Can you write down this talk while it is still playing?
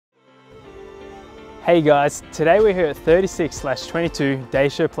Hey guys, today we're here at 36/22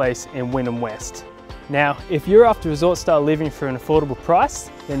 Dasyure Place in Wynnum West. Now, if you're after resort style living for an affordable price,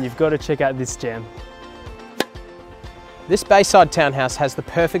 then you've got to check out this gem. This bayside townhouse has the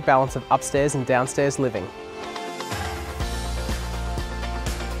perfect balance of upstairs and downstairs living.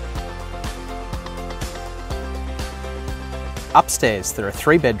 Upstairs, there are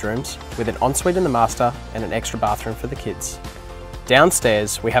 3 bedrooms with an ensuite in the master and an extra bathroom for the kids.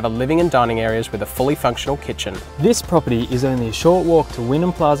 Downstairs, we have a living and dining areas with a fully functional kitchen. This property is only a short walk to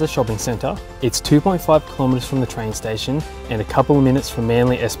Wynnum Plaza Shopping Centre. It's 2.5 kilometres from the train station and a couple of minutes from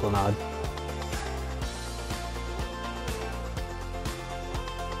Manly Esplanade.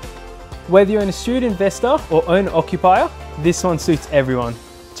 Whether you're an astute investor or owner-occupier, this one suits everyone.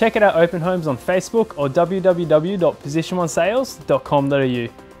 Check out our open homes on Facebook or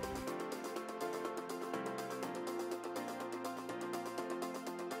www.positiononesales.com.au.